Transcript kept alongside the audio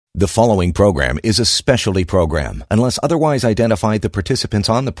The following program is a specialty program. Unless otherwise identified, the participants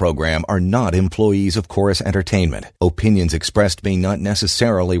on the program are not employees of Chorus Entertainment. Opinions expressed may not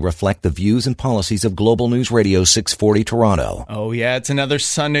necessarily reflect the views and policies of Global News Radio 640 Toronto. Oh yeah, it's another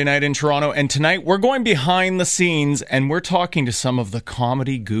Sunday night in Toronto, and tonight we're going behind the scenes and we're talking to some of the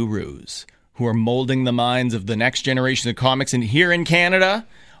comedy gurus who are molding the minds of the next generation of comics. And here in Canada,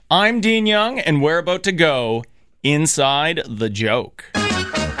 I'm Dean Young, and we're about to go inside the joke.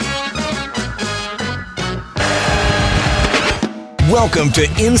 Welcome to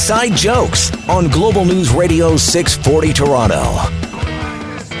Inside Jokes on Global News Radio 640 Toronto.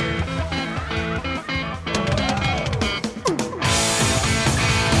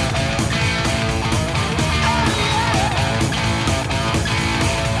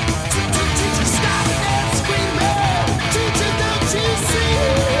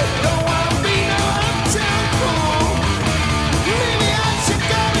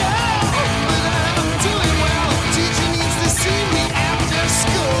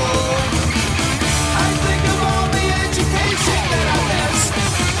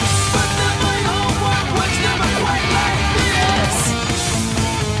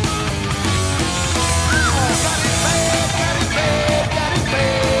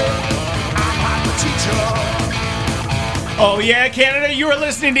 Oh yeah, Canada, you are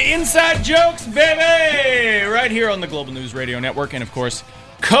listening to Inside Jokes, baby! Right here on the Global News Radio Network, and of course,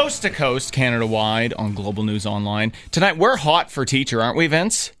 coast to coast, Canada-wide on Global News Online. Tonight, we're hot for teacher, aren't we,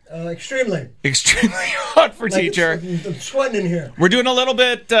 Vince? Extremely hot for teacher. I'm sweating in here. We're doing a little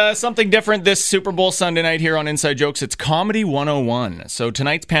bit something different this Super Bowl Sunday night here on Inside Jokes. It's Comedy 101. So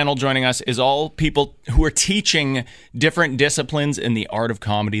tonight's panel joining us is all people who are teaching different disciplines in the art of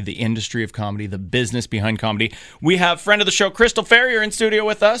comedy, the industry of comedy, the business behind comedy. We have friend of the show, Crystal Ferrier, in studio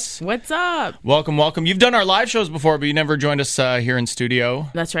with us. What's up? Welcome, welcome. You've done our live shows before, but you never joined us here in studio.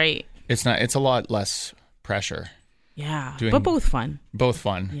 That's right. It's a lot less pressure. Yeah, but both fun. Both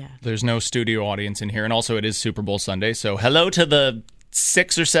fun. Yeah. There's no studio audience in here. And also it is Super Bowl Sunday. So hello to the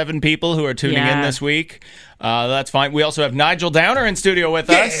 6 or 7 people who are tuning in this week. That's fine. We also have Nigel Downer in studio with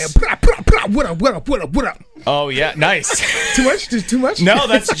us. What up? Oh, yeah. Nice. Too much? Just too much? No,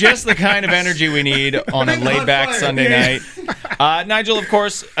 that's just the kind of energy we need on a laid-back Sunday night. Nigel, of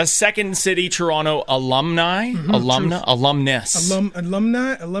course, a Second City Toronto alumni. Alumnus. Alumnus.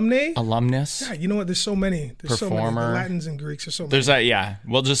 Yeah, you know what? There's so many. There's Performer. so many. The Latins and Greeks are so many. There's that, yeah.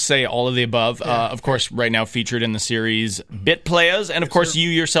 We'll just say all of the above. Of course, right now featured in the series Bit Players. And, of course, you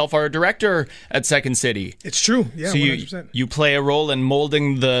yourself are a director at Second City. It's true. Yeah, so 100%. you play a role in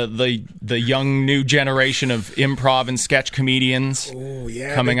molding the young new generation of improv and sketch comedians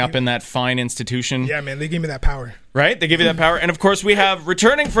coming up in that fine institution. Yeah, man, they gave me that power. Right? They give you that power. And, of course, we have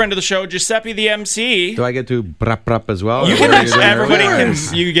returning friend of the show, Giuseppe the MC. Do I get to brap as well? You can, everybody can.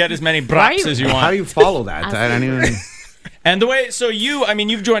 You get as many braps as you want. How do you follow that? I don't even... And the way, so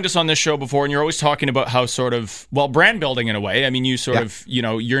you've joined us on this show before, and you're always talking about how sort of, brand building in a way. I mean, you sort of,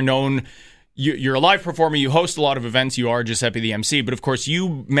 you're known... You're a live performer. You host a lot of events. You are Giuseppe the MC. But, of course,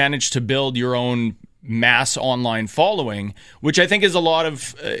 you managed to build your own mass online following, which I think is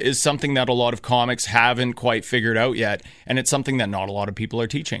something that a lot of comics haven't quite figured out yet. And it's something that not a lot of people are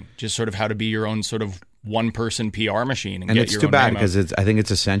teaching. Just sort of how to be your own sort of one-person PR machine. And get it's your too own bad name out. because I think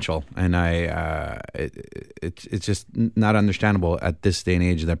it's essential. And it's just not understandable at this day and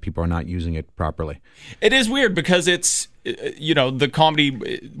age that people are not using it properly. It is weird because it's, the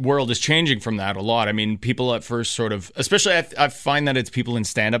comedy world is changing from that a lot. I mean, people at first sort of, especially I find that it's people in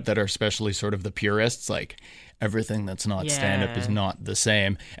stand-up that are especially sort of the purists, like everything that's not stand-up is not the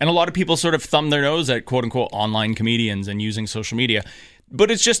same. And a lot of people sort of thumb their nose at quote-unquote online comedians and using social media. But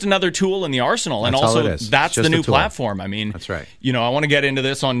it's just another tool in the arsenal. And also, that's the new platform. I mean, that's right. I want to get into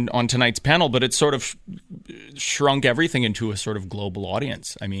this on tonight's panel, but it's sort of shrunk everything into a sort of global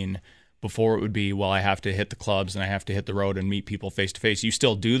audience. I mean, before it would be, I have to hit the clubs and I have to hit the road and meet people face to face. You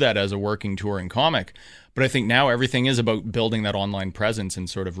still do that as a working touring comic. But I think now everything is about building that online presence and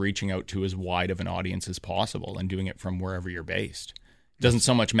sort of reaching out to as wide of an audience as possible and doing it from wherever you're based. It doesn't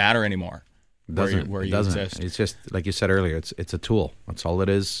so much matter anymore. It doesn't. Exist. It's just, like you said earlier, it's a tool. That's all it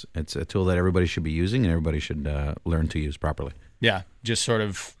is. It's a tool that everybody should be using and everybody should learn to use properly. Yeah, just sort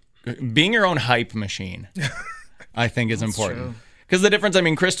of being your own hype machine, I think is important. Because the difference, I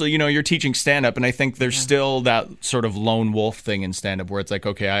mean, Crystal, you're teaching stand-up, and I think there's still that sort of lone wolf thing in stand-up where it's like,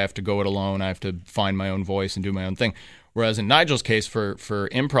 okay, I have to go it alone, I have to find my own voice and do my own thing. Whereas in Nigel's case, for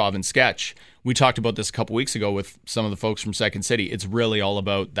improv and sketch, we talked about this a couple weeks ago with some of the folks from Second City. It's really all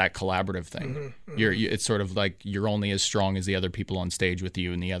about that collaborative thing. It's sort of like you're only as strong as the other people on stage with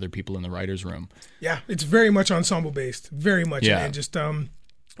you and the other people in the writer's room. Yeah, it's very much ensemble-based, very much. Yeah. And just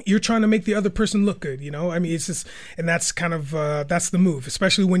you're trying to make the other person look good, I mean, it's just, and that's kind of, that's the move,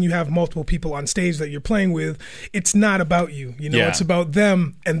 especially when you have multiple people on stage that you're playing with. It's not about you, it's about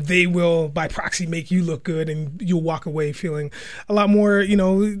them, and they will by proxy make you look good, and you'll walk away feeling a lot more,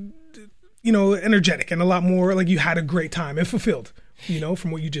 energetic, and a lot more like you had a great time and fulfilled. From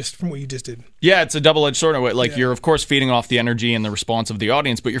what you just did. Yeah, it's a double-edged sword. Like you're of course feeding off the energy and the response of the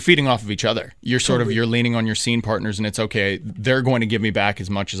audience, but you're feeding off of each other. You're you're leaning on your scene partners, and it's okay. They're going to give me back as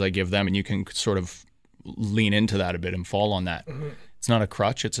much as I give them, and you can sort of lean into that a bit and fall on that. Mm-hmm. It's not a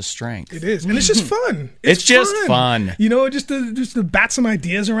crutch; it's a strength. It is, and it's just fun. It's just fun. Just to bat some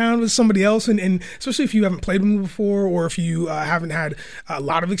ideas around with somebody else, and especially if you haven't played with them before, or if you haven't had a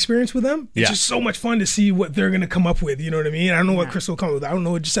lot of experience with them. It's just so much fun to see what they're going to come up with. You know what I mean? I don't know what Chris will come up with. I don't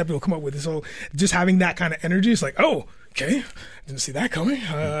know what Giuseppe will come up with. So just having that kind of energy, it's like, oh, okay, didn't see that coming.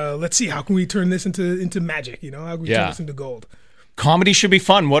 Let's see, how can we turn this into magic? How can we turn this into gold? Comedy should be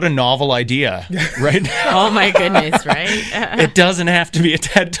fun. What a novel idea, right? Oh my goodness, right? It doesn't have to be a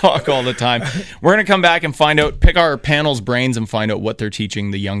TED Talk all the time. We're going to come back and pick our panel's brains and find out what they're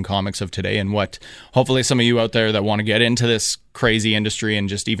teaching the young comics of today, and what hopefully some of you out there that want to get into this crazy industry and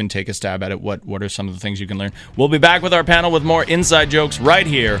just even take a stab at it, what are some of the things you can learn. We'll be back with our panel with more inside jokes right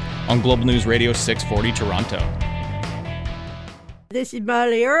here on Global News Radio 640 Toronto. This is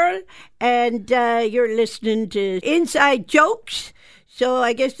Molly Earl, and you're listening to Inside Jokes. So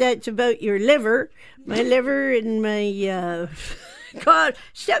I guess that's about your liver. My liver and my, God,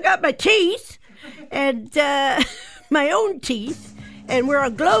 still got my teeth, and my own teeth. And we're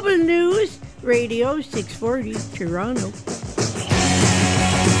on Global News Radio 640 Toronto.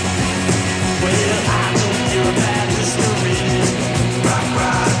 Well, I know you're a bad history. Rock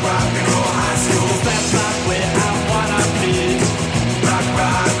and roll high school. That's not where I wanna be. Rock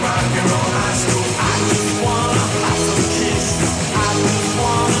and roll high school. I just wanna have some kicks. I just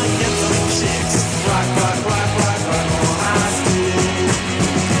wanna get some chicks. Rock high school.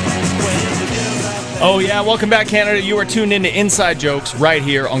 Oh yeah, welcome back, Canada. You are tuned into Inside Jokes right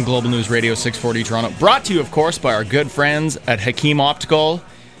here on Global News Radio 640 Toronto. Brought to you, of course, by our good friends at Hakeem Optical.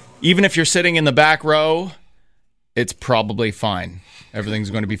 Even if you're sitting in the back row, it's probably fine.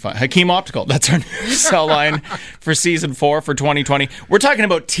 Everything's going to be fine. Hakeem Optical, that's our new cell line for Season 4 for 2020. We're talking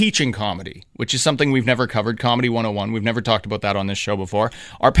about teaching comedy, which is something we've never covered, Comedy 101. We've never talked about that on this show before.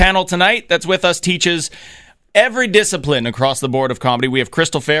 Our panel tonight that's with us teaches every discipline across the board of comedy. We have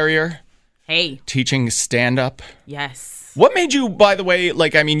Crystal Ferrier. Hey. Teaching stand-up. Yes. What made you, by the way,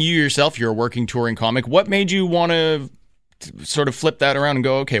 you yourself, you're a working touring comic. What made you want to sort of flip that around and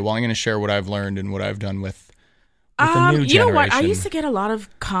go, okay, well, I'm going to share what I've learned and what I've done with the new generation. You know what? I used to get a lot of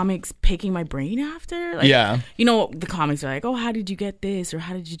comics picking my brain after. The comics are like, oh, how did you get this? Or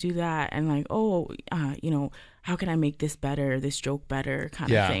how did you do that? And like, oh, how can I make this better, this joke better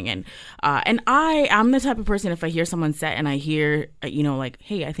kind of thing. And I'm the type of person, if I hear someone set and I hear,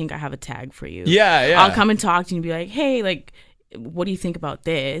 hey, I think I have a tag for you. Yeah. I'll come and talk to you and be like, hey, like, what do you think about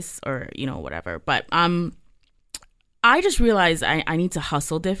this? Or, whatever. But I just realized I need to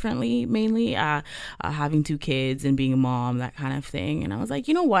hustle differently, mainly having 2 kids and being a mom, that kind of thing. And I was like,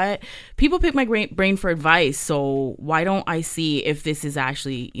 you know what? People pick my brain for advice, so why don't I see if this is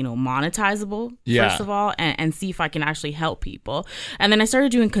actually, monetizable, first of all, and see if I can actually help people. And then I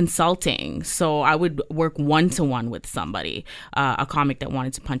started doing consulting. So I would work one-to-one with somebody, a comic that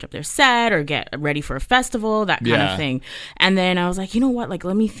wanted to punch up their set or get ready for a festival, that kind of thing. And then I was like, you know what? Like,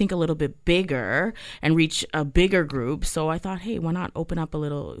 let me think a little bit bigger and reach a bigger group. So I thought, hey, why not open up a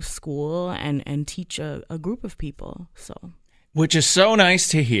little school and teach a group of people? Which is so nice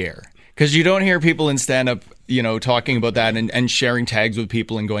to hear, because you don't hear people in stand-up, talking about that and sharing tags with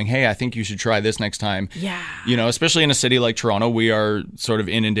people and going, hey, I think you should try this next time. Yeah. Especially in a city like Toronto, we are sort of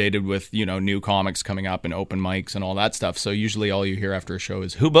inundated with, new comics coming up and open mics and all that stuff. So usually all you hear after a show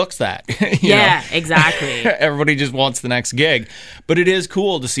is, who books that? Exactly. Everybody just wants the next gig. But it is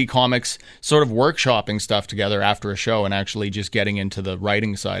cool to see comics sort of workshopping stuff together after a show and actually just getting into the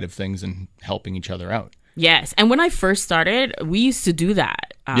writing side of things and helping each other out. Yes. And when I first started, we used to do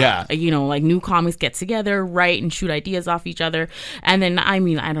that. New comics get together, write and shoot ideas off each other. And then, I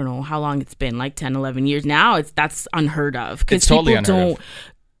don't know how long it's been, like 10, 11 years now. That's unheard of. It's totally unheard of.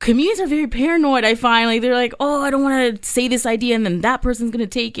 Comedians are very paranoid, I find. Like, they're like, oh, I don't want to say this idea and then that person's going to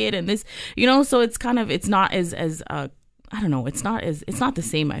take it. And this, so it's kind of, it's not as I don't know. It's not the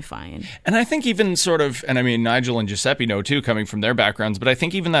same, I find. And I think even sort of, and Nigel and Giuseppe know too, coming from their backgrounds, but I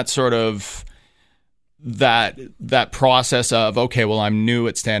think even that sort of that process of, okay, well, I'm new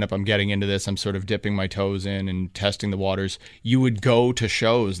at stand-up, I'm getting into this, I'm sort of dipping my toes in and testing the waters, you would go to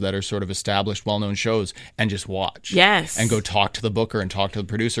shows that are sort of established, well-known shows and just watch. Yes. And go talk to the booker and talk to the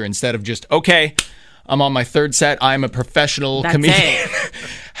producer instead of just, okay, I'm on my third set, I'm a professional comedian.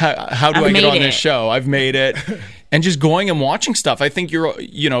 How do I get on this show? I've made it. And just going and watching stuff. I think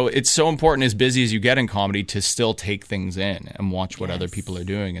it's so important, as busy as you get in comedy, to still take things in and watch what other people are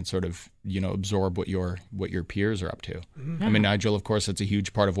doing and sort of, absorb what your peers are up to. Mm-hmm. I mean, Nigel, of course, that's a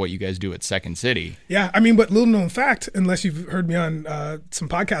huge part of what you guys do at Second City. Yeah, I mean, but little known fact, unless you've heard me on some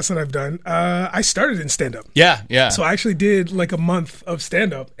podcasts that I've done, I started in stand-up. Yeah. So I actually did like a month of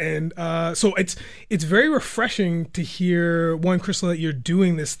stand-up. And so it's very refreshing to hear, one, Crystal, that you're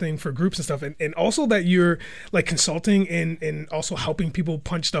doing this thing for groups and stuff, and also that you're like consulting and also helping people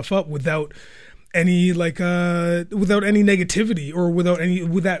punch stuff up without any without any negativity or with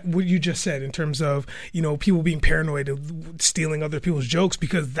that what you just said in terms of people being paranoid of stealing other people's jokes,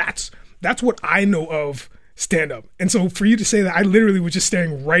 because that's what I know of stand up. And so for you to say that, I literally was just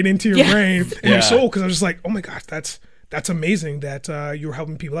staring right into your brain and your soul, because I was just like, oh my gosh, that's amazing that you're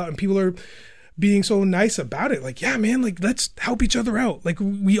helping people out and people are being so nice about it. Like, yeah, man, like, let's help each other out. Like,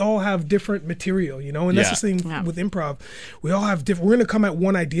 we all have different material, and that's the thing with improv. We all have different, we're going to come at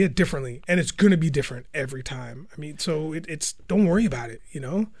one idea differently, and it's going to be different every time. I mean, so it's, don't worry about it, It's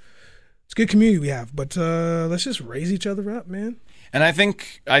a good community we have, but let's just raise each other up, man. And I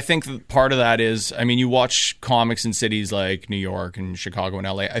think part of that is, I mean, you watch comics in cities like New York and Chicago and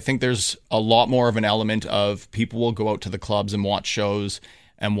LA. I think there's a lot more of an element of people will go out to the clubs and watch shows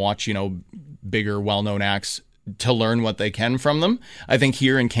and watch, bigger, well-known acts to learn what they can from them. I think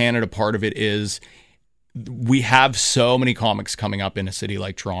here in Canada, part of it is we have so many comics coming up in a city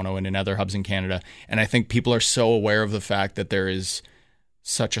like Toronto and in other hubs in Canada. And I think people are so aware of the fact that there is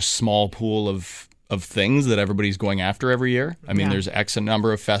such a small pool of things that everybody's going after every year. I mean, there's X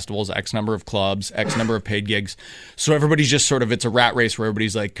number of festivals, X number of clubs, X number of paid gigs. So everybody's just sort of, it's a rat race where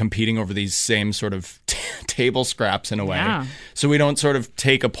everybody's like competing over these same sort of table scraps in a way. Yeah. So we don't sort of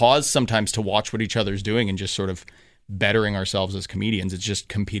take a pause sometimes to watch what each other's doing and just sort of bettering ourselves as comedians. It's just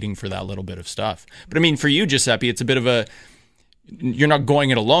competing for that little bit of stuff. But I mean, for you, Giuseppe, it's a bit of a, you're not going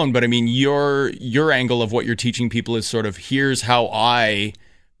it alone, but I mean, your angle of what you're teaching people is sort of, here's how I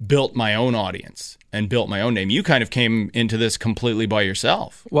built my own audience and built my own name. You kind of came into this completely by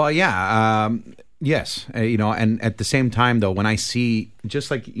yourself. Well, yeah. Yes. And at the same time, though, when I see, just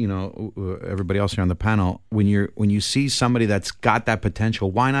like, everybody else here on the panel, when you see somebody that's got that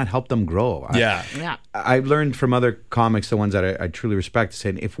potential, why not help them grow? Yeah. I've learned from other comics, the ones that I truly respect,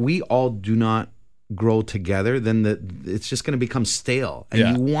 saying if we all do not grow together, then it's just going to become stale.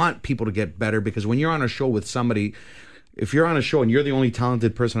 And you want people to get better, because when you're on a show with somebody, if you're on a show and you're the only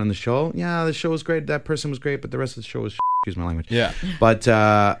talented person on the show, the show was great, that person was great, but the rest of the show was excuse my language. Yeah. But,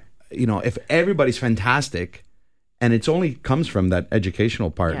 if everybody's fantastic, and it's only comes from that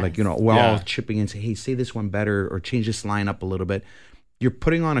educational part, like, we're all chipping in and say, hey, say this one better or change this line up a little bit. You're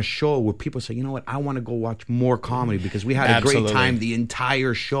putting on a show where people say, you know what, I want to go watch more comedy because we had a great time the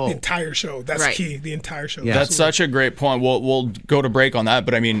entire show. The entire show. That's key. The entire show. Yeah. That's such a great point. We'll go to break on that.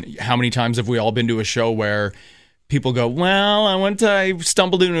 But I mean, how many times have we all been to a show where people go, well, I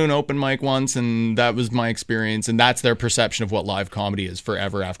stumbled into an open mic once and that was my experience, and that's their perception of what live comedy is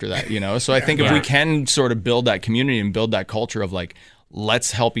forever after that, So I think if we can sort of build that community and build that culture of like,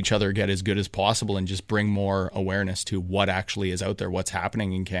 let's help each other get as good as possible and just bring more awareness to what actually is out there, what's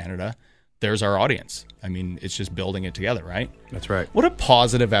happening in Canada, there's our audience. I mean, it's just building it together, right? That's right. What a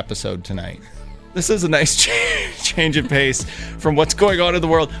positive episode tonight. This is a nice change of pace from what's going on in the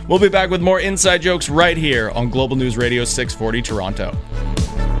world. We'll be back with more inside jokes right here on Global News Radio 640 Toronto.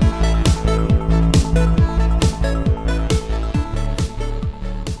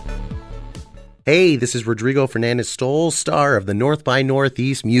 Hey, this is Rodrigo Fernandez-Stoll, star of the North by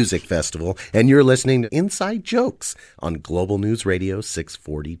Northeast Music Festival, and you're listening to Inside Jokes on Global News Radio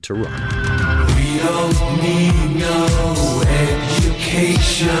 640 Toronto. We don't need no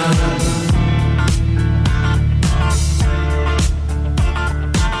education.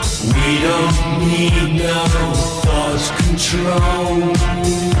 We don't need no thought control.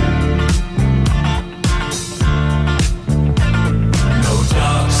 No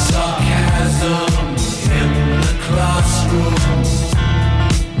dark sarcasm in the classroom.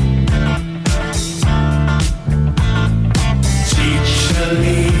 Teacher,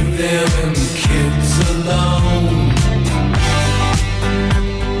 leave them kids alone.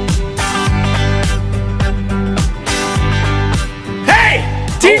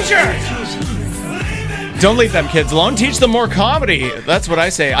 Teacher! Don't leave them kids alone. Teach them more comedy. That's what I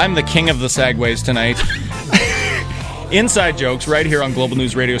say. I'm the king of the segues tonight. Inside Jokes right here on Global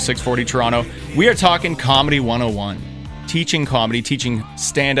News Radio 640 Toronto. We are talking Comedy 101. Teaching comedy, teaching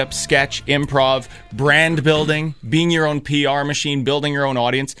stand-up, sketch, improv, brand building, being your own PR machine, building your own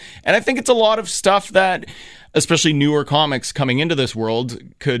audience. And I think it's a lot of stuff that, especially newer comics coming into this world,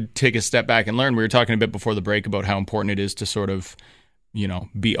 could take a step back and learn. We were talking a bit before the break about how important it is to sort of, you know,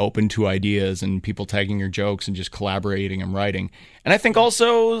 be open to ideas and people tagging your jokes and just collaborating and writing. And I think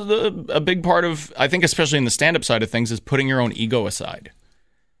also a big part of, I think especially in the stand-up side of things, is putting your own ego aside.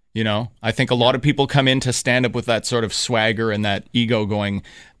 You know, I think a lot of people come into stand-up with that sort of swagger and that ego going,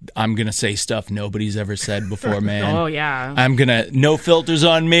 I'm going to say stuff nobody's ever said before, man. Oh, yeah. No filters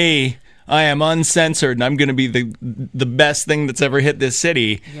on me. I am uncensored, and I'm going to be the best thing that's ever hit this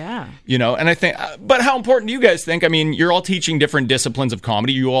city. Yeah. You know, and I think, but how important do you guys think? I mean, you're all teaching different disciplines of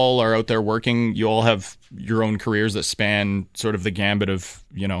comedy. You all are out there working. You all have your own careers that span sort of the gambit of,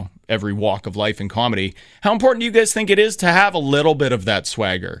 you know, every walk of life in comedy. How important do you guys think it is to have a little bit of that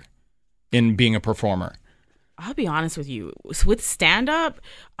swagger in being a performer? I'll be honest with you. With stand-up,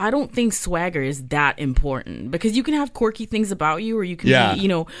 I don't think swagger is that important because you can have quirky things about you, or you can be, you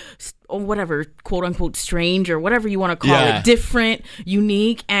know, whatever, quote-unquote strange or whatever you want to call it, different,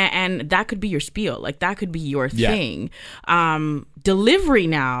 unique, and that could be your spiel. Like, that could be your thing. Delivery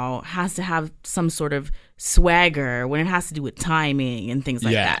now has to have some sort of swagger when it has to do with timing and things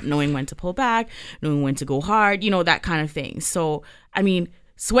like that. Knowing when to pull back, knowing when to go hard, you know, that kind of thing. So, I mean,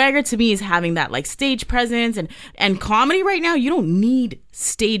 swagger to me is having that like stage presence, and comedy right now, you don't need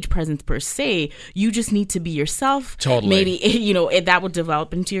stage presence per se. You just need to be yourself. Totally. Maybe, you know, that will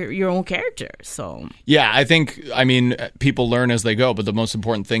develop into your own character. So yeah, I think, I mean, people learn as they go, but the most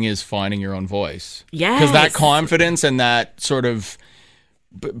important thing is finding your own voice. Yes. Because that confidence and that sort of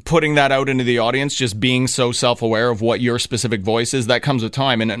putting that out into the audience, just being so self-aware of what your specific voice is, that comes with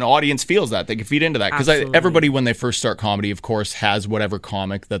time, and an audience feels that. They can feed into that, because everybody, when they first start comedy, of course, has whatever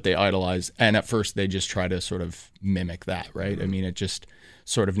comic that they idolize, and at first they just try to sort of mimic that, right? I mean, it just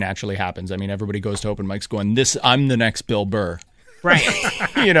sort of naturally happens. I mean, everybody goes to open mics going, I'm the next Bill Burr. Right.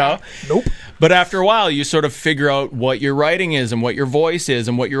 You know? Nope. But after a while, you sort of figure out what your writing is and what your voice is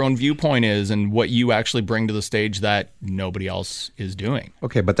and what your own viewpoint is and what you actually bring to the stage that nobody else is doing.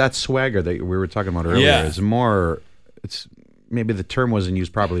 Okay, but that swagger that we were talking about earlier is more, it's maybe the term wasn't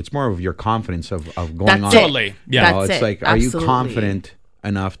used properly. It's more of your confidence of going on. Totally. Yeah. You know, it's like, are you confident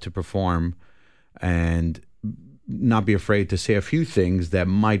enough to perform and not be afraid to say a few things that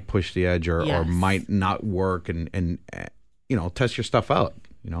might push the edge or might not work, and you know, test your stuff out,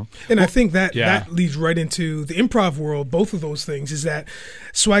 you know? And I think that leads right into the improv world. Both of those things is that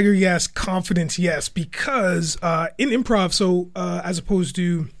swagger, yes, confidence, yes, because in improv, so as opposed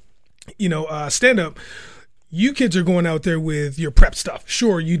to, you know, stand-up, you kids are going out there with your prep stuff.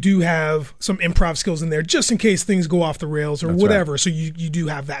 Sure, you do have some improv skills in there just in case things go off the rails or whatever. Right. So you do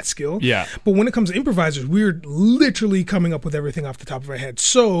have that skill. Yeah. But when it comes to improvisers, we're literally coming up with everything off the top of our head.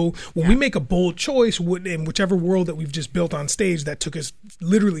 So when we make a bold choice in whichever world that we've just built on stage that took us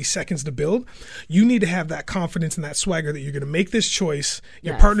literally seconds to build, you need to have that confidence and that swagger that you're going to make this choice.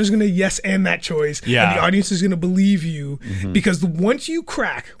 Your partner's going to yes and that choice. Yeah. And the audience is going to believe you. Mm-hmm. Because once you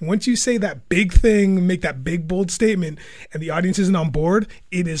say that big thing, make that big bold statement, and the audience isn't on board,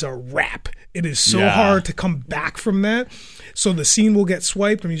 it is a wrap. It is so hard to come back from that. So the scene will get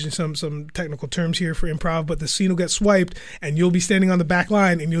swiped. I'm using some technical terms here for improv, but the scene will get swiped, and you'll be standing on the back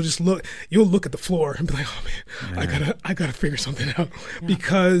line, and you'll look at the floor and be like, oh man, I gotta figure something out,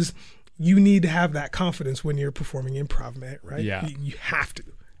 because you need to have that confidence when you're performing improv, man, right? Yeah. You have to.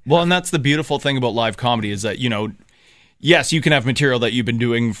 Well, and that's the beautiful thing about live comedy is that, you know, yes, you can have material that you've been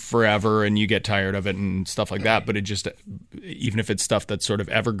doing forever and you get tired of it and stuff like that, but it just, even if it's stuff that's sort of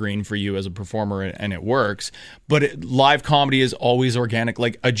evergreen for you as a performer and it works, but live comedy is always organic.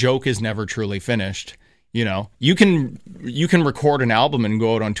 Like, a joke is never truly finished. You know, you can record an album and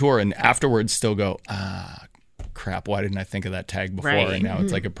go out on tour and afterwards still go, crap, why didn't I think of that tag before? Right. And now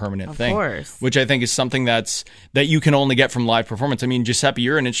it's like a permanent thing, which I think is something that you can only get from live performance. I mean, Giuseppe,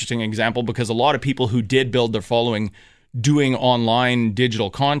 you're an interesting example, because a lot of people who did build their following doing online digital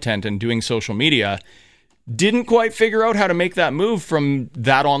content and doing social media didn't quite figure out how to make that move from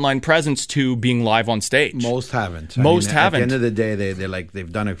that online presence to being live on stage. Most haven't. Haven't. At the end of the day,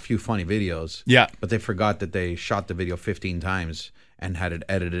 they've done a few funny videos. Yeah. But they forgot that they shot the video 15 times and had it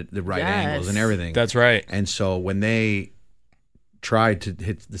edited the right angles and everything. That's right. And so when they tried to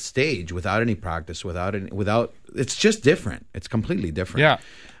hit the stage without any practice, without it's just different. It's completely different.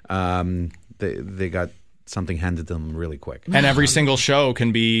 Yeah. They got something handed to them really quick. And every single show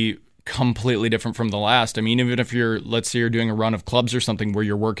can be completely different from the last. I mean, even if let's say you're doing a run of clubs or something where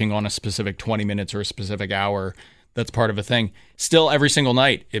you're working on a specific 20 minutes or a specific hour, that's part of a thing. Still, every single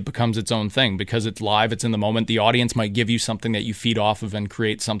night, it becomes its own thing because it's live, it's in the moment. The audience might give you something that you feed off of and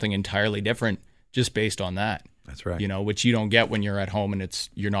create something entirely different just based on that. That's right. You know, which you don't get when you're at home and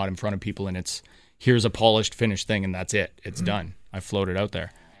you're not in front of people and here's a polished, finished thing and that's it. It's done. I floated out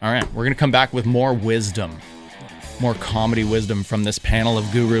there. All right, we're going to come back with more wisdom, more comedy wisdom from this panel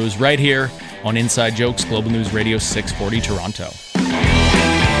of gurus right here on Inside Jokes, Global News Radio 640 Toronto.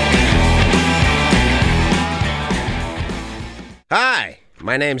 Hi,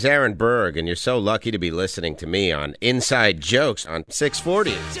 my name's Aaron Berg, and you're so lucky to be listening to me on Inside Jokes on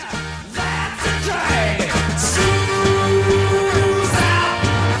 640.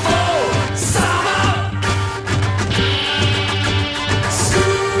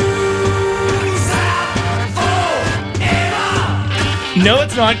 No,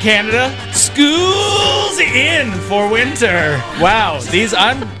 it's not Canada. School's in for winter. Wow,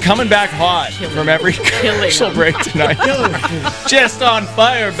 I'm coming back hot from every commercial break tonight. Just on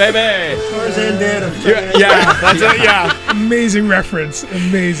fire, baby. Tarzan Dan of That's it. Yeah. Amazing reference.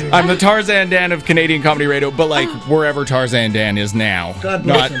 Amazing. I'm the Tarzan Dan of Canadian Comedy Radio, but like wherever Tarzan Dan is now. God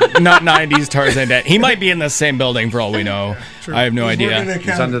bless not 90s Tarzan Dan. He might be in the same building for all we know. True. I have no idea.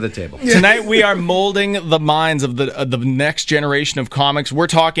 It's under the table. Tonight we are molding the minds of the next generation of comics. We're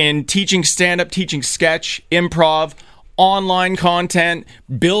talking teaching stand-up, teaching sketch, improv, online content,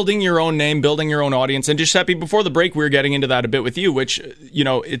 building your own name, building your own audience. And Giuseppe, before the break, we were getting into that a bit with you, which, you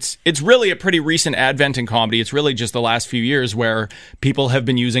know, it's really a pretty recent advent in comedy. It's really just the last few years where people have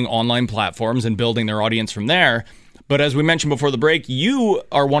been using online platforms and building their audience from there. But as we mentioned before the break, you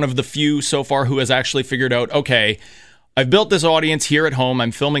are one of the few so far who has actually figured out, okay, I've built this audience here at home.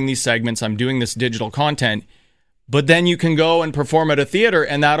 I'm filming these segments. I'm doing this digital content. But then you can go and perform at a theater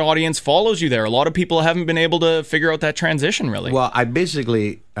and that audience follows you there. A lot of people haven't been able to figure out that transition, really. Well, I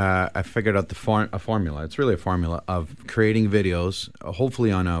basically I figured out a formula. It's really a formula of creating videos,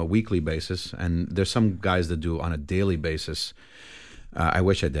 hopefully on a weekly basis. And there's some guys that do on a daily basis. I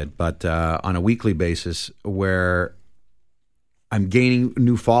wish I did. But on a weekly basis where I'm gaining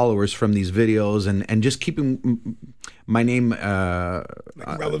new followers from these videos and just keeping my name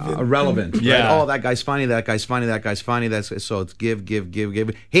relevant. Yeah. Right? Oh, that guy's funny. That guy's funny. That guy's funny. So it's give.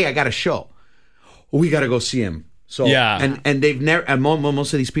 Hey, I got a show. We got to go see him. So yeah. And they've never. And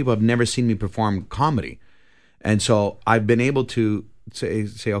most of these people have never seen me perform comedy, and so I've been able to say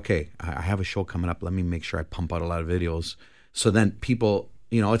okay, I have a show coming up. Let me make sure I pump out a lot of videos. So then people.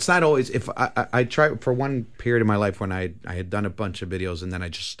 You know, it's not always, if I try for one period of my life when I had done a bunch of videos and then I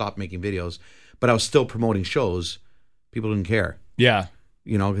just stopped making videos, but I was still promoting shows. People didn't care. Yeah.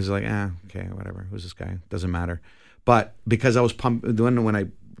 You know, because like, okay, whatever. Who's this guy? Doesn't matter. But because I was when I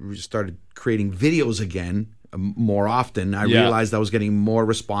started creating videos again more often, I realized I was getting more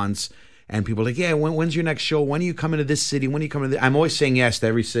response. And people are like, yeah, when's your next show? When are you coming to this city? When are you coming to this? I'm always saying yes to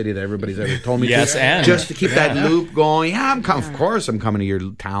every city that everybody's ever told me yes, to. and. Just to keep that loop going. Yeah, of course I'm coming to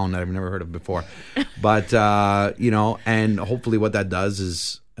your town that I've never heard of before. But, you know, and hopefully what that does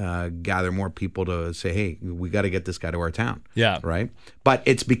is gather more people to say, hey, we got to get this guy to our town. Yeah. Right? But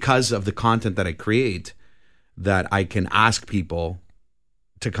it's because of the content that I create that I can ask people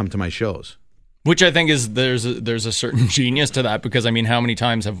to come to my shows. Which I think is there's a certain genius to that because, I mean, how many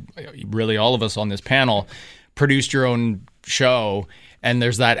times have really all of us on this panel produced your own show and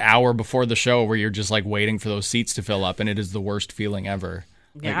there's that hour before the show where you're just like waiting for those seats to fill up and it is the worst feeling ever.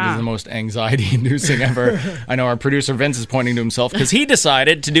 Like, this is the most anxiety-inducing ever. I know our producer Vince is pointing to himself because he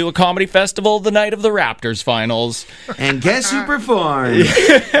decided to do a comedy festival the night of the Raptors finals. And guess who performed?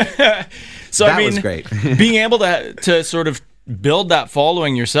 So, that I mean, was great. Being able to sort of build that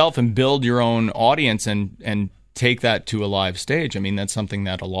following yourself and build your own audience and take that to a live stage. I mean, that's something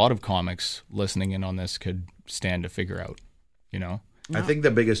that a lot of comics listening in on this could stand to figure out, you know? I think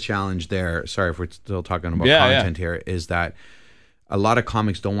the biggest challenge there, sorry if we're still talking about content here, is that a lot of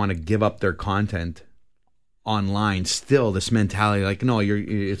comics don't want to give up their content online. Still, this mentality like, no,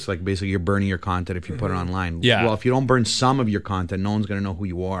 it's like basically you're burning your content if you put it online. Yeah. Well, if you don't burn some of your content, no one's going to know who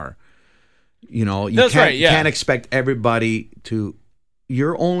you are. You know, you That's can't, right, yeah. can't expect everybody to.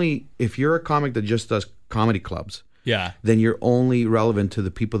 If you're a comic that just does comedy clubs, then you're only relevant to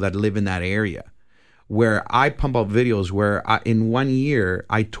the people that live in that area. Where I pump out videos where in 1 year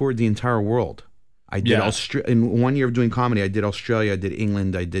I toured the entire world. I did in 1 year of doing comedy. I did Australia, I did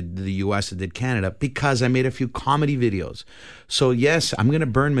England, I did the US, I did Canada because I made a few comedy videos. So yes, I'm going to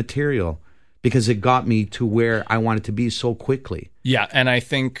burn material because it got me to where I wanted to be so quickly. Yeah, and I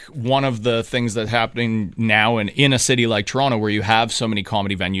think one of the things that's happening now in a city like Toronto, where you have so many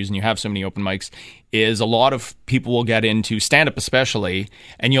comedy venues and you have so many open mics, is a lot of people will get into stand-up especially,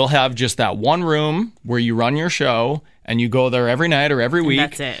 and you'll have just that one room where you run your show, and you go there every night or every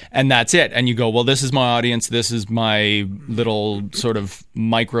week. And that's it. And you go, well, this is my audience. This is my little sort of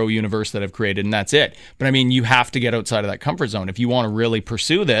micro universe that I've created, and that's it. But I mean, you have to get outside of that comfort zone. If you want to really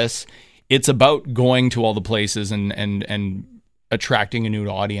pursue this, it's about going to all the places and attracting a new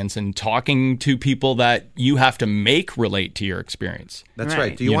audience and talking to people that you have to make relate to your experience. That's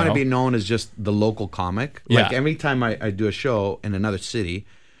right. Do you want to be known as just the local comic? Like every time I do a show in another city,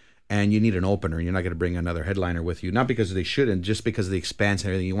 and you need an opener, and you're not going to bring another headliner with you, not because they shouldn't, just because of the expanse and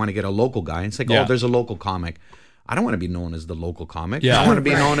everything. You want to get a local guy. And it's like, oh, there's a local comic. I don't want to be known as the local comic. I want to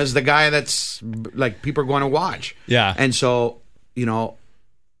be known as the guy that's like people are going to watch. Yeah. And so, you know,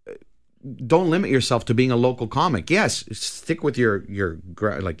 don't limit yourself to being a local comic. Yes, stick with your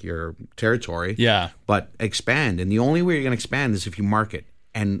territory. Yeah. But expand. And the only way you're going to expand is if you market.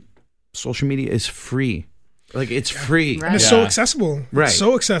 And social media is free. Like, it's free. And it's so accessible. Right. It's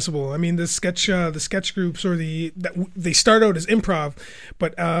so accessible. I mean, the sketch groups or they start out as improv,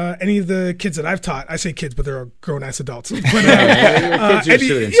 but any of the kids that I've taught, I say kids, but they're grown ass adults. But, kids are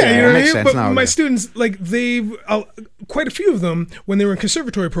students. Yeah, you know what I mean? But now, my students, like, they've quite a few of them, when they were in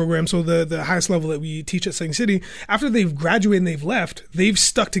conservatory programs, so the highest level that we teach at Second City, after they've graduated and they've left, they've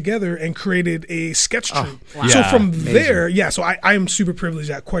stuck together and created a sketch troupe. Wow. So from there, so I am super privileged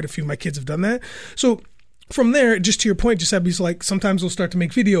that quite a few of my kids have done that. So from there, just to your point, Giuseppe's like, sometimes they'll start to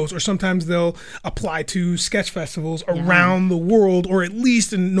make videos, or sometimes they'll apply to sketch festivals around the world, or at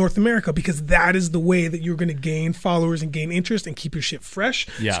least in North America, because that is the way that you're going to gain followers and gain interest and keep your shit fresh.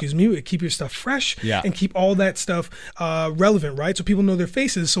 Keep your stuff fresh and keep all that stuff relevant, right? So people know their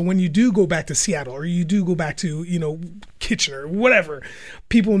faces. So when you do go back to Seattle, or you do go back to, you know, Kitchener, whatever,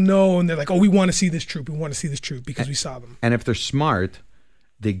 people know, and they're like, oh, we want to see this troupe. We want to see this troupe because we saw them. And if they're smart,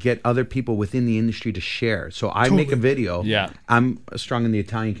 they get other people within the industry to share. So I make a video. Yeah. I'm strong in the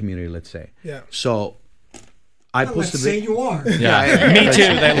Italian community, let's say. Yeah. So I post a video. You are. Yeah. Me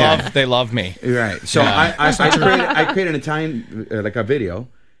too. They love me. Right. So I create an Italian like a video.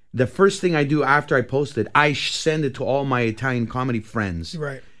 The first thing I do after I post it, I send it to all my Italian comedy friends.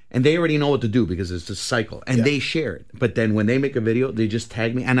 Right. And they already know what to do because it's a cycle. And they share it. But then when they make a video, they just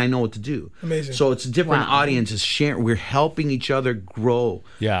tag me and I know what to do. Amazing. So it's different audiences sharing. We're helping each other grow.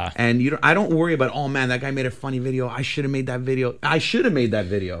 Yeah. And I don't worry about, oh man, that guy made a funny video. I should have made that video. I should have made that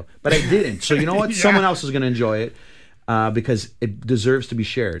video. But I didn't. So you know what? Someone else is going to enjoy it because it deserves to be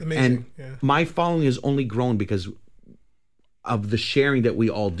shared. Amazing. And my following has only grown because of the sharing that we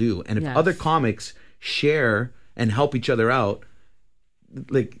all do. And if other comics share and help each other out,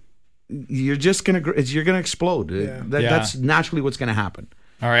 like, you're gonna explode. That's naturally what's gonna happen.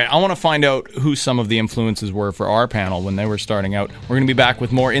 All right, I want to find out who some of the influences were for our panel when they were starting out. We're going to be back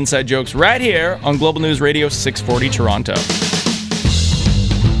with more Inside Jokes right here on Global News Radio 640 Toronto.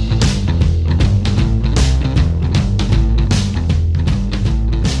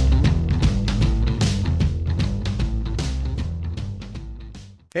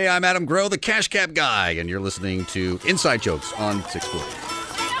 Hey, I'm Adam Groh, the Cash Cab Guy, and you're listening to Inside Jokes on 640.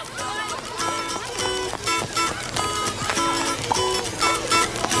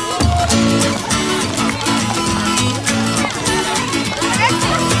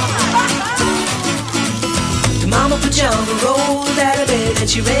 Mama Pajama rolled out of bed and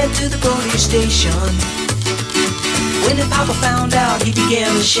she ran to the police station. When the Papa found out, he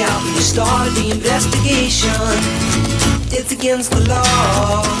began to shout and he started the investigation. It's against the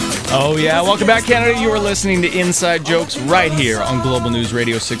law. Oh yeah, welcome back, Canada. You are listening to Inside Jokes right here on Global News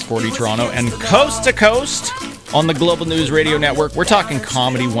Radio 640 Toronto and coast to coast on the Global News Radio Network. We're talking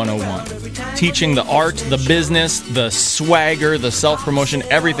Comedy 101. Teaching the art, the business, the swagger, the self-promotion,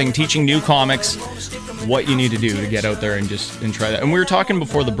 everything. Teaching new comics what you need to do to get out there and try that. And we were talking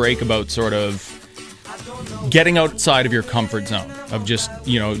before the break about sort of getting outside of your comfort zone of just,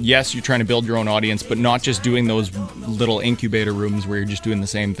 yes, you're trying to build your own audience, but not just doing those little incubator rooms where you're just doing the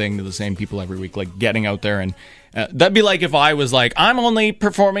same thing to the same people every week. Like getting out there and that'd be like if I was like, I'm only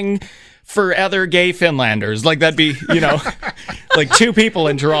performing for other gay Finlanders. Like that'd be, like 2 people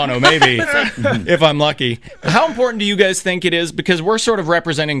in Toronto, maybe, if I'm lucky. How important do you guys think it is? Because we're sort of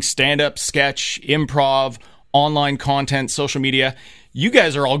representing stand-up, sketch, improv, online content, social media. You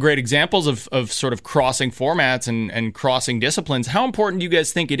guys are all great examples of sort of crossing formats and crossing disciplines. How important do you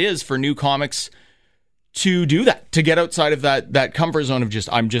guys think it is for new comics to do that, to get outside of that comfort zone of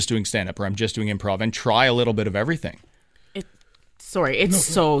I'm just doing stand-up or I'm just doing improv and try a little bit of everything?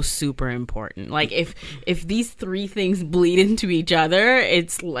 so super important. Like if these three things bleed into each other,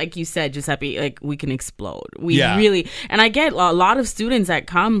 it's like you said, Giuseppe, like we can explode. We really, and I get a lot of students that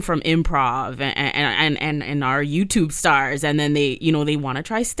come from improv and are YouTube stars, and then they want to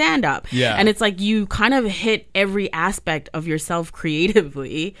try stand up. Yeah. And it's like you kind of hit every aspect of yourself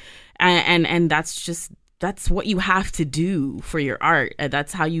creatively, and that's what you have to do for your art.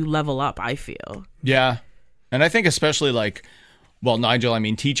 That's how you level up, I feel. Yeah. And I think especially Nigel, I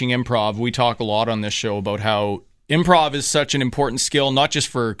mean, teaching improv, we talk a lot on this show about how improv is such an important skill, not just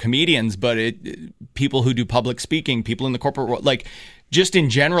for comedians, but people who do public speaking, people in the corporate world, like just in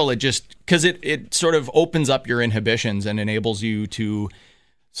general, because it sort of opens up your inhibitions and enables you to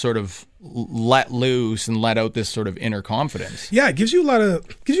sort of let loose and let out this sort of inner confidence. Yeah, it gives you a lot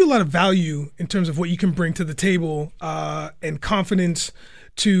of value in terms of what you can bring to the table, and confidence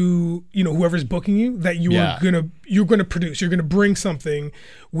to whoever's booking you that you're gonna produce. You're gonna bring something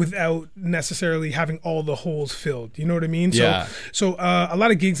without necessarily having all the holes filled. You know what I mean? Yeah. So a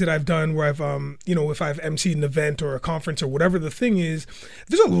lot of gigs that I've done where I've if I've emceed an event or a conference or whatever the thing is,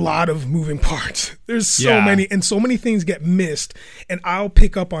 there's a lot of moving parts. There's so many things get missed, and I'll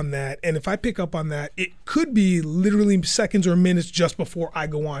pick up on that. And if I pick up on that, it could be literally seconds or minutes just before I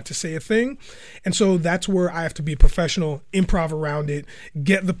go on to say a thing. And so that's where I have to be a professional, improv around it,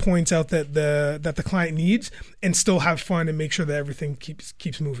 get the points out that the client needs, and still have fun and make sure that everything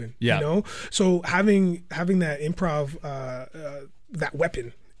keeps moving. Yeah. So having that improv that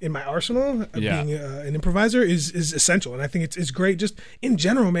weapon in my arsenal, being an improviser is essential, and I think it's great just in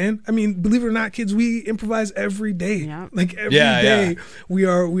general, man. I mean, believe it or not, kids, we improvise every day. Yeah. Like every day we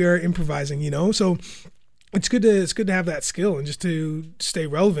are improvising, so it's good to have that skill and just to stay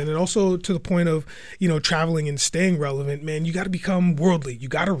relevant, and also to the point of traveling and staying relevant. Man, you got to become worldly. You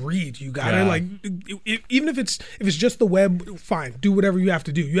got to read. You got to even if it's just the web, fine. Do whatever you have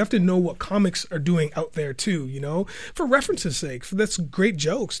to do. You have to know what comics are doing out there too. For reference's sake. That's great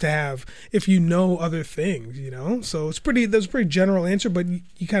jokes to have if you know other things. So that's a pretty general answer, but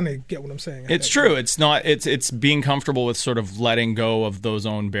you kind of get what I'm saying. It's true. It's not. It's being comfortable with sort of letting go of those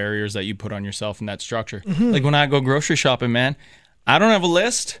own barriers that you put on yourself in that structure. Mm-hmm. Like when I go grocery shopping, man, I don't have a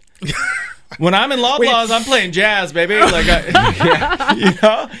list. When I'm in Loblaws, I'm playing jazz, baby. Like,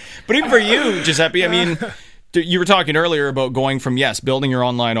 But even for you, Giuseppe, I mean, you were talking earlier about going from building your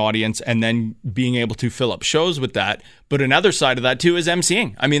online audience and then being able to fill up shows with that. But another side of that too is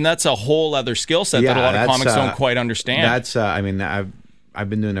emceeing. I mean, that's a whole other skill set that a lot of comics don't quite understand. That's I've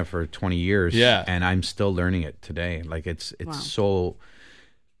been doing it for 20 years, and I'm still learning it today. Like it's so.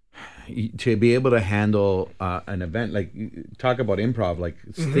 To be able to handle an event, like talk about improv, like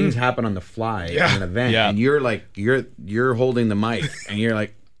things happen on the fly in an event, and you're holding the mic, and you're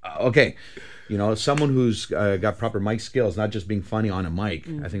like, okay, someone who's got proper mic skills, not just being funny on a mic.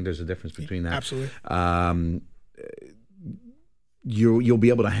 I think there's a difference between that. Absolutely. You'll be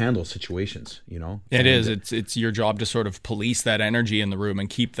able to handle situations. It is. It's your job to sort of police that energy in the room and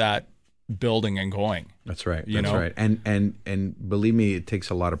keep that building and going. That's right. That's right. And believe me, it takes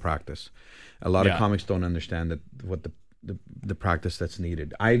a lot of practice. A lot of comics don't understand what the practice that's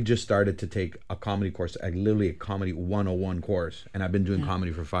needed. I just started to take a comedy course, literally a comedy 101 course, and I've been doing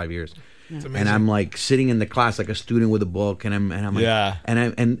comedy for 5 years. And I'm like sitting in the class like a student with a book, and I'm like,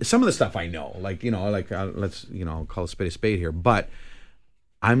 and some of the stuff I know, like let's call a spade here, but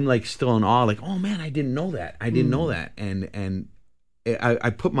I'm like still in awe, like, oh man, I didn't know that. And I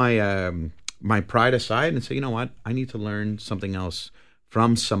put my my pride aside and say, you know what? I need to learn something else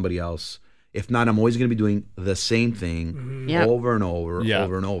from somebody else. If not, I'm always going to be doing the same thing over and over,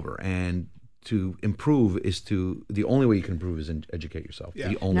 over and over. And to improve the only way you can improve is educate yourself.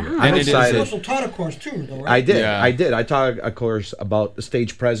 The only way. And you also taught a course too, though, right? I did. I taught a course about the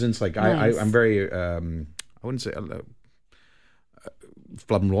stage presence. Like I'm very, I wouldn't say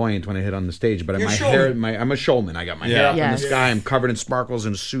flamboyant when I hit on the stage, but I'm a showman. I got my hair up in the sky. I'm covered in sparkles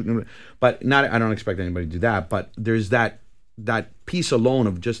and a suit, but I don't expect anybody to do that. But there's that piece alone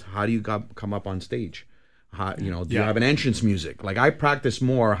of just how do you come up on stage? How, do you have an entrance music? Like I practice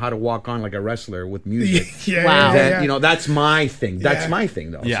more how to walk on like a wrestler with music. That's my thing. That's my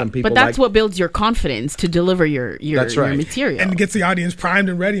thing though. Some people, but that's what builds your confidence to deliver your material and gets the audience primed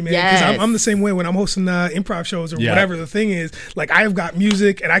and ready, man. Because I'm the same way when I'm hosting improv shows or whatever the thing is. Like I've got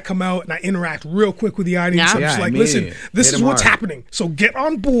music and I come out and I interact real quick with the audience. I'm just like, listen, this is what's happening. So get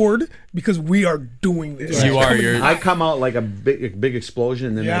on board because we are doing this. You are. I come out like a big explosion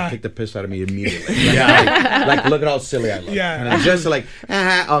and then they kick the piss out of me immediately. Like, look at how silly I look. Yeah. And it's just like,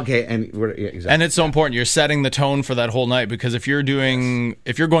 okay. And we're, exactly. And it's so important. You're setting the tone for that whole night, because if you're going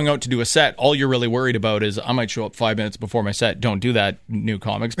out to do a set, all you're really worried about is I might show up 5 minutes before my set. Don't do that, new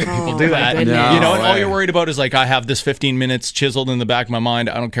comics, but people do that. No, and all you're worried about is like, I have this 15 minutes chiseled in the back of my mind.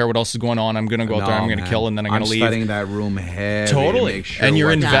 I don't care what else is going on. I'm going to go out there. I'm going to kill, and then I'm going to leave. studying that room heavy. Totally. And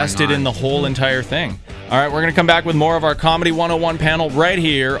you're invested in the whole entire thing. All right, we're going to come back with more of our Comedy 101 panel right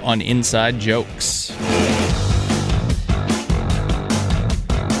here on Inside Jokes.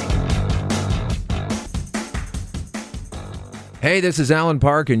 Hey, this is Alan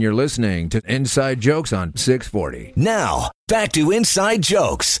Park, and you're listening to Inside Jokes on 640. Now, back to Inside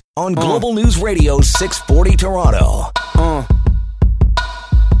Jokes on Global News Radio 640 Toronto.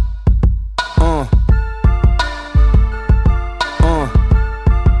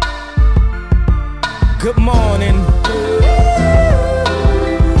 Good morning.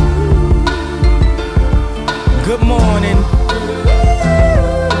 Good morning.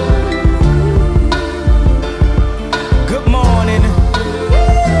 Good morning.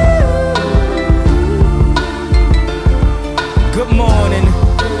 Good morning.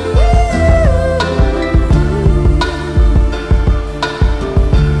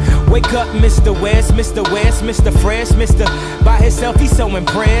 Wake up, Mr. West, Mr. West, Mr. Fresh, Mr. By himself, he's so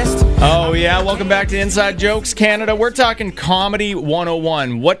impressed. Oh, yeah. Welcome back to Inside Jokes Canada. We're talking Comedy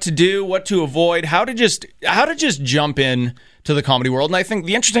 101. What to do, what to avoid, how to just jump in to the comedy world. And I think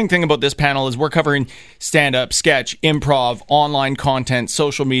the interesting thing about this panel is we're covering stand-up, sketch, improv, online content,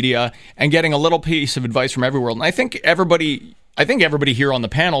 social media, and getting a little piece of advice from every world. And I think everybody here on the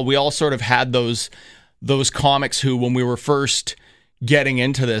panel, we all sort of had those comics who, when we were first getting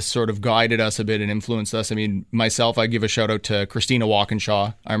into this, sort of guided us a bit and influenced us. I mean, myself, I give a shout out to Christina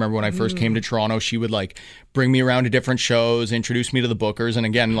Walkinshaw. I remember when I first came to Toronto, she would like bring me around to different shows, introduce me to the bookers. And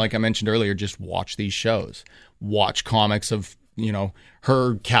again, like I mentioned earlier, just watch these shows, watch comics of,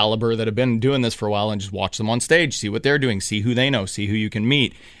 her caliber that have been doing this for a while, and just watch them on stage, see what they're doing, see who they know, see who you can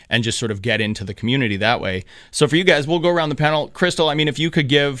meet, and just sort of get into the community that way. So for you guys, we'll go around the panel. Crystal, I mean, if you could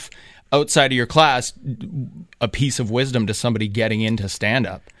give, outside of your class, a piece of wisdom to somebody getting into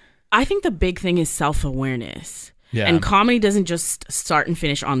stand-up. I think the big thing is self-awareness. Yeah. And comedy doesn't just start and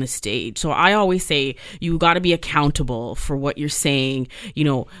finish on the stage. So I always say you got to be accountable for what you're saying.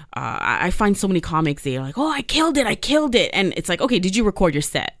 I find so many comics, they're like, oh, I killed it. And it's like, okay, did you record your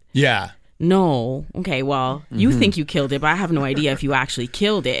set? Yeah. No. Okay, well, you think you killed it, but I have no idea if you actually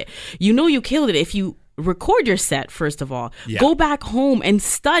killed it. You know you killed it if you record your set, first of all. Yeah. Go back home and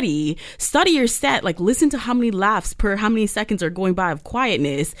study your set. Like, listen to how many laughs per how many seconds are going by of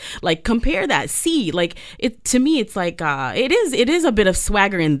quietness. Like, compare that. See, like, it to me, it's like it is a bit of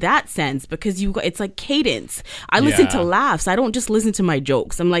swagger in that sense, because it's like cadence. I listen to laughs. I don't just listen to my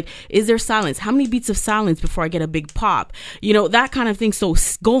jokes. I'm like, is there silence? How many beats of silence before I get a big pop? That kind of thing. So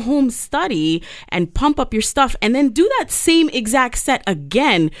go home, study, and pump up your stuff, and then do that same exact set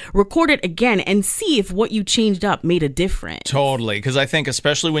again, record it again, and see if what you changed up made a difference. Totally, because I think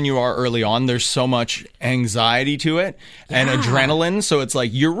especially when you are early on, there's so much anxiety to it and adrenaline. So it's like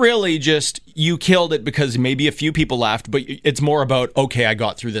you're really you killed it because maybe a few people laughed, but it's more about, okay, I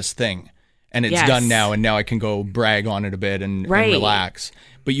got through this thing and it's done now, and now I can go brag on it a bit and relax.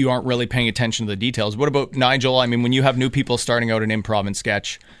 But you aren't really paying attention to the details. What about Nigel? I mean, when you have new people starting out in improv and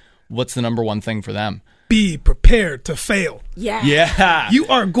sketch, what's the number one thing for them? Be prepared to fail. Yeah. You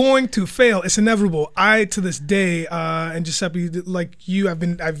are going to fail. It's inevitable. I, to this day, and Giuseppe, like you,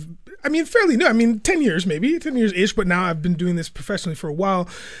 fairly new. 10 years maybe, 10 years-ish, but now I've been doing this professionally for a while.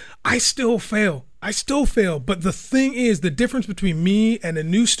 I still fail. But the thing is, the difference between me and a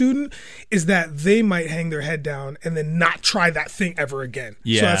new student is that they might hang their head down and then not try that thing ever again.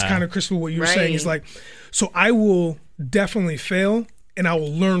 Yeah. So that's kind of, Crystal, what you were saying is like, so I will definitely fail, and I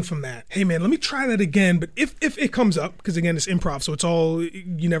will learn from that. Hey, man, let me try that again. But if it comes up, because, again, it's improv, so it's all,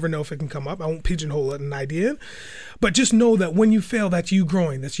 you never know if it can come up. I won't pigeonhole an idea. But just know that when you fail, that's you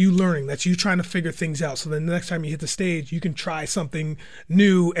growing, that's you learning, that's you trying to figure things out. So then the next time you hit the stage, you can try something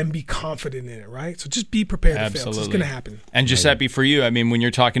new and be confident in it, right? So just be prepared to fail. It's going to happen. And Giuseppe, for you, I mean, when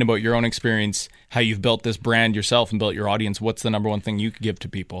you're talking about your own experience, how you've built this brand yourself and built your audience, what's the number one thing you could give to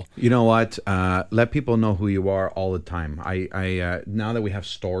people? You know what? Let people know who you are all the time. I now that we have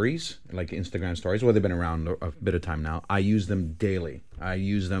stories, like Instagram stories, well, they've been around a bit of time now, I use them daily. I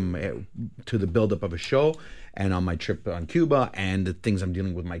use them to the buildup of a show, and on my trip on Cuba and the things I'm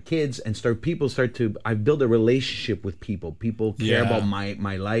dealing with my kids, and I've built a relationship with people. People care about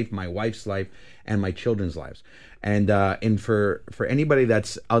my life, my wife's life, and my children's lives. And for anybody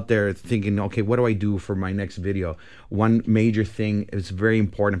that's out there thinking, okay, what do I do for my next video? One major thing is very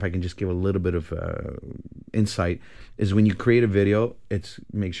important, if I can just give a little bit of insight, is when you create a video,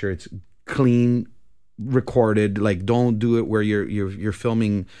 make sure it's clean, recorded. Like, don't do it where you're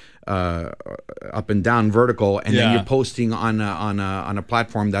filming up and down vertical, and then you're posting on a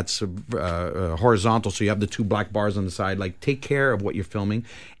platform that's horizontal, so you have the two black bars on the side. Like, take care of what you're filming.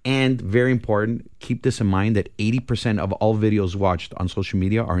 And very important, keep this in mind, that 80% of all videos watched on social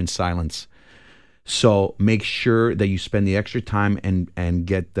media are in silence. So make sure that you spend the extra time and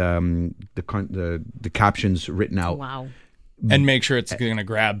get the captions written out. Wow. And make sure it's going to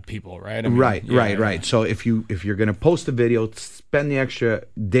grab people, right? I mean, right. So if you're going to post a video, spend the extra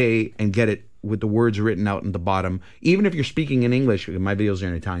day and get it with the words written out in the bottom. Even if you're speaking in English, my videos are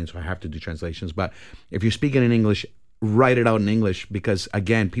in Italian, so I have to do translations. But if you're speaking in English, write it out in English, because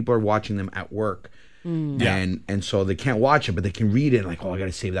again, people are watching them at work. And so they can't watch it, but they can read it like, oh, I got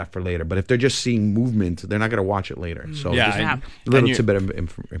to save that for later. But if they're just seeing movement, they're not going to watch it later. So just a little tidbit of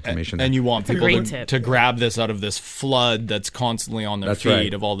information. And you want people to grab this out of this flood that's constantly on their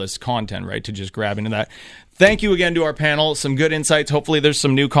feed of all this content, right? To just grab into that. Thank you again to our panel. Some good insights. Hopefully there's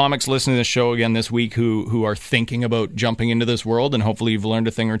some new comics listening to the show again this week who are thinking about jumping into this world, and hopefully you've learned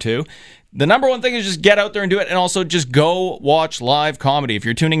a thing or two. The number one thing is just get out there and do it, and also just go watch live comedy. If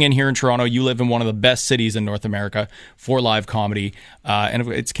you're tuning in here in Toronto, you live in one of the best cities in North America for live comedy, and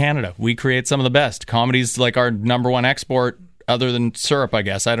it's Canada. We create some of the best. Comedy's like our number one export, other than syrup, I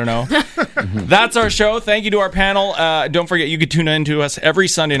guess. I don't know. That's our show. Thank you to our panel. Don't forget, you can tune in to us every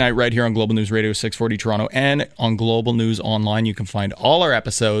Sunday night right here on Global News Radio 640 Toronto and on Global News Online. You can find all our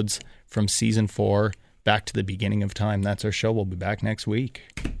episodes from Season 4 back to the beginning of time. That's our show. We'll be back next week.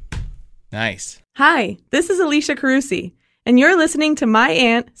 Nice. Hi, this is Alicia Carusi, and you're listening to my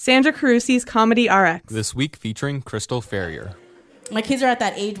aunt, Sandra Carusi's Comedy RX. This week featuring Crystal Ferrier. My kids are at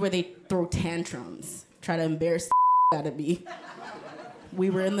that age where they throw tantrums, try to embarrass the out of me. We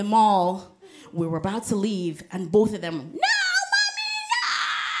were in the mall, we were about to leave, and both of them, no, mommy,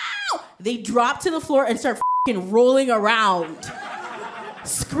 no! They drop to the floor and start rolling around,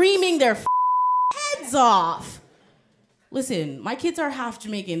 screaming their heads off. Listen, my kids are half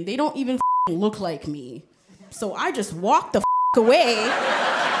Jamaican. They don't even look like me. So I just walked the away.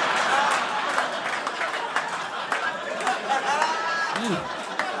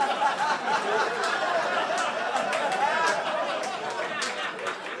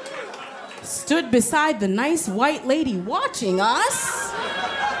 Stood beside the nice white lady watching us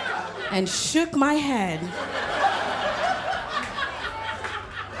and shook my head.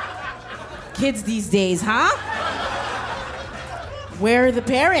 Kids these days, huh? Where are the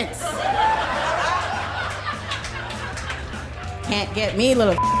parents? Can't get me,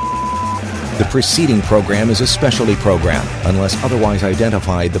 little. The preceding program is a specialty program. Unless otherwise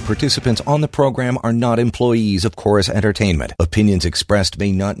identified, the participants on the program are not employees of Chorus Entertainment. Opinions expressed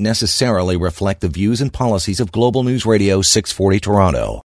may not necessarily reflect the views and policies of Global News Radio 640 Toronto.